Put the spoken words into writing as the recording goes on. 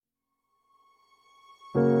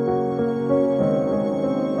Welcome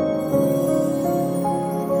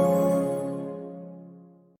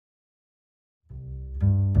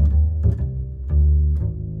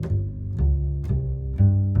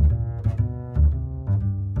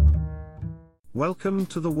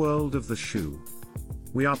to the world of the shoe.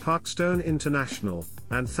 We are Parkstone International,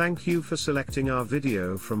 and thank you for selecting our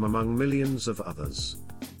video from among millions of others.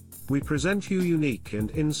 We present you unique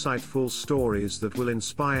and insightful stories that will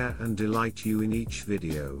inspire and delight you in each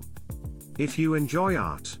video. If you enjoy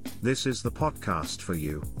art, this is the podcast for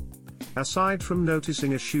you. Aside from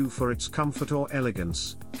noticing a shoe for its comfort or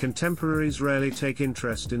elegance, contemporaries rarely take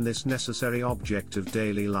interest in this necessary object of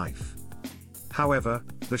daily life. However,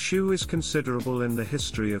 the shoe is considerable in the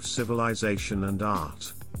history of civilization and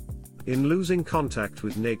art. In losing contact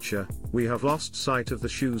with nature, we have lost sight of the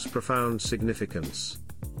shoe's profound significance.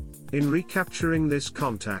 In recapturing this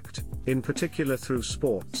contact, in particular through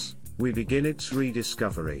sports, we begin its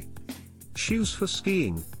rediscovery. Shoes for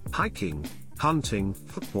skiing, hiking, hunting,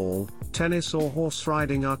 football, tennis or horse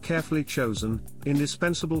riding are carefully chosen,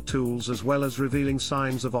 indispensable tools as well as revealing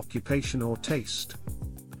signs of occupation or taste.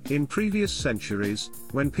 In previous centuries,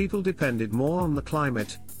 when people depended more on the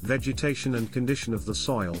climate, vegetation and condition of the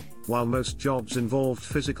soil, while most jobs involved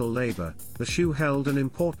physical labor, the shoe held an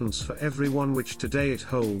importance for everyone which today it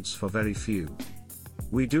holds for very few.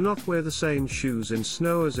 We do not wear the same shoes in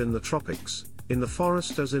snow as in the tropics, in the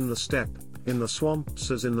forest as in the steppe, in the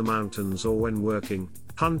swamps as in the mountains or when working,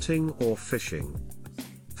 hunting or fishing.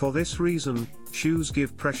 For this reason, shoes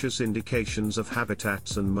give precious indications of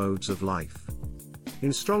habitats and modes of life.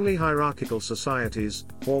 In strongly hierarchical societies,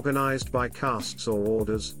 organized by castes or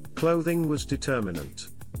orders, clothing was determinant.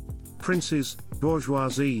 Princes,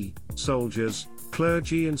 bourgeoisie, soldiers,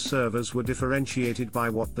 clergy and servers were differentiated by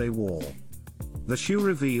what they wore. The shoe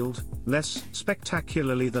revealed, less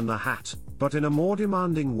spectacularly than the hat, but in a more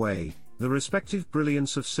demanding way, the respective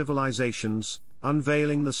brilliance of civilizations,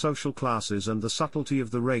 unveiling the social classes and the subtlety of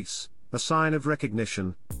the race, a sign of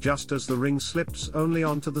recognition. Just as the ring slips only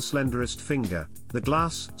onto the slenderest finger, the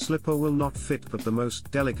glass slipper will not fit but the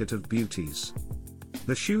most delicate of beauties.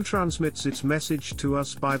 The shoe transmits its message to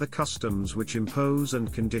us by the customs which impose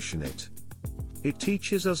and condition it. It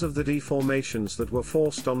teaches us of the deformations that were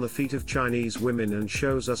forced on the feet of Chinese women and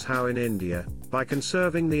shows us how in India, by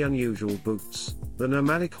conserving the unusual boots, the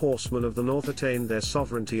nomadic horsemen of the north attained their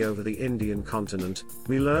sovereignty over the Indian continent.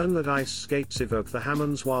 We learn that ice skates evoke the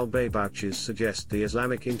Hamans while babouches suggest the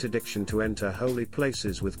Islamic interdiction to enter holy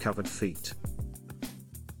places with covered feet.